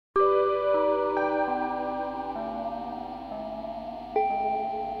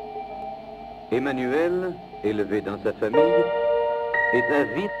Emmanuel, élevé dans sa famille, est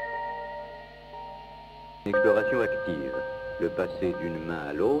avide d'exploration active. Le passer d'une main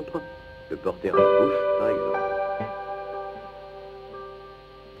à l'autre, le porter à la bouche, par exemple.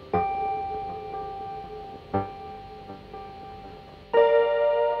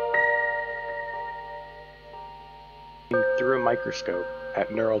 Through a microscope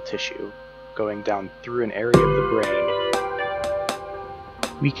at neural tissue, going down through an area of the brain,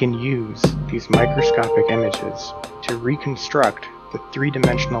 we can use these microscopic images to reconstruct the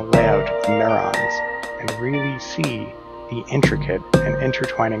three-dimensional layout of the neurons and really see the intricate and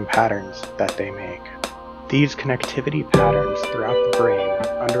intertwining patterns that they make. These connectivity patterns throughout the brain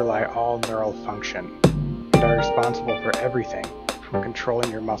underlie all neural function and are responsible for everything from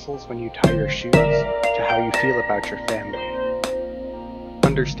controlling your muscles when you tie your shoes to how you feel about your family.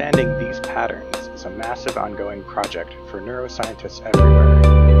 Understanding these patterns is a massive ongoing project for neuroscientists everywhere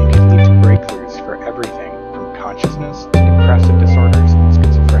and can lead to breakthroughs for everything from consciousness to depressive disorders and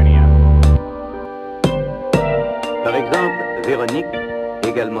schizophrenia. Par exemple, Véronique,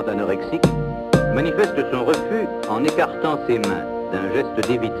 également anorexique, manifeste son refus en écartant ses mains d'un geste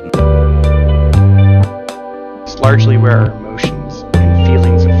d'évitement. It's largely where our emotions and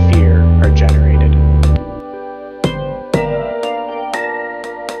feelings of fear are generated.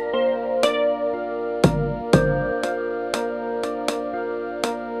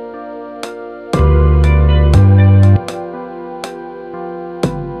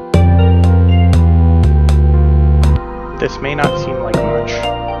 This may not seem like much,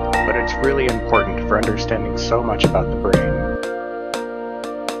 but it's really important for understanding so much about the brain.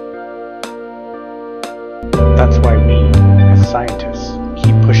 That's why we, as scientists,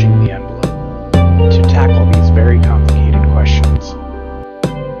 keep pushing the envelope to tackle these very complicated questions.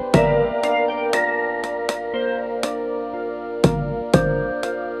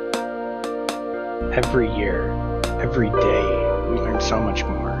 Every year, every day, we learn so much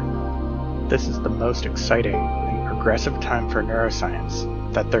more. This is the most exciting and progressive time for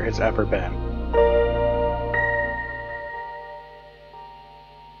neuroscience that there has ever been.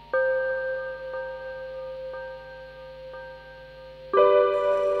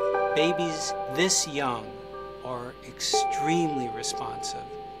 Babies this young are extremely responsive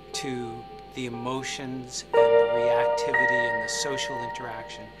to the emotions and the reactivity and the social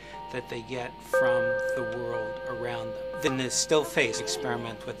interaction that they get from the world around them. Then the still face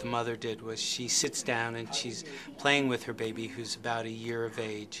experiment what the mother did was she sits down and she's playing with her baby who's about a year of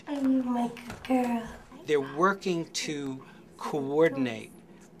age. I'm my good girl. They're working to coordinate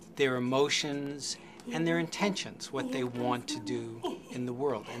their emotions and their intentions, what they want to do in the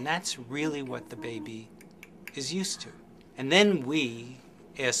world. And that's really what the baby is used to. And then we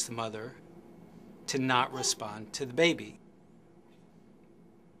ask the mother to not respond to the baby.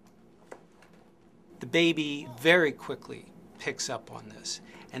 The baby very quickly picks up on this.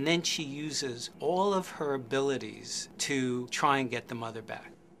 And then she uses all of her abilities to try and get the mother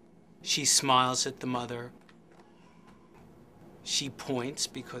back. She smiles at the mother. She points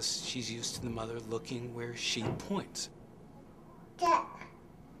because she's used to the mother looking where she points.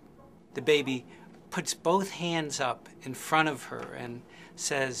 The baby puts both hands up in front of her and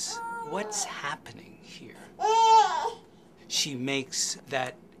says, "What's happening here?" She makes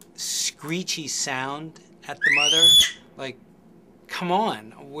that screechy sound at the mother, like, come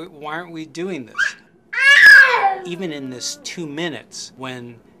on, why aren't we doing this? Even in this 2 minutes,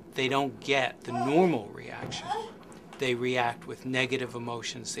 when they don't get the normal reaction, they react with negative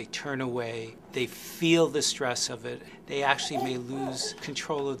emotions, they turn away, they feel the stress of it. They actually may lose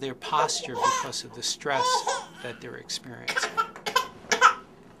control of their posture because of the stress that they're experiencing.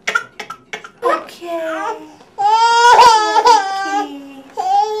 Okay.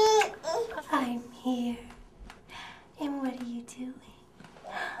 I'm here. And what are you doing?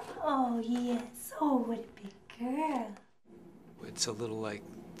 Oh, yes. Oh, what a big girl. It's a little like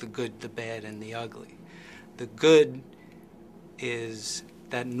the good, the bad, and the ugly. The good is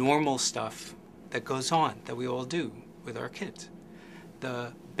that normal stuff that goes on, that we all do with our kids.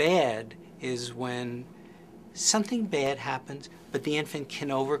 The bad is when something bad happens, but the infant can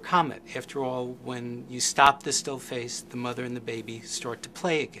overcome it. After all, when you stop the still face, the mother and the baby start to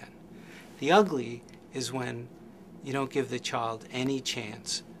play again. The ugly is when you don't give the child any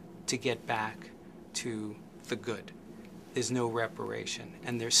chance to get back to the good. There's no reparation,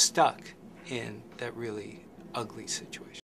 and they're stuck in that really ugly situation.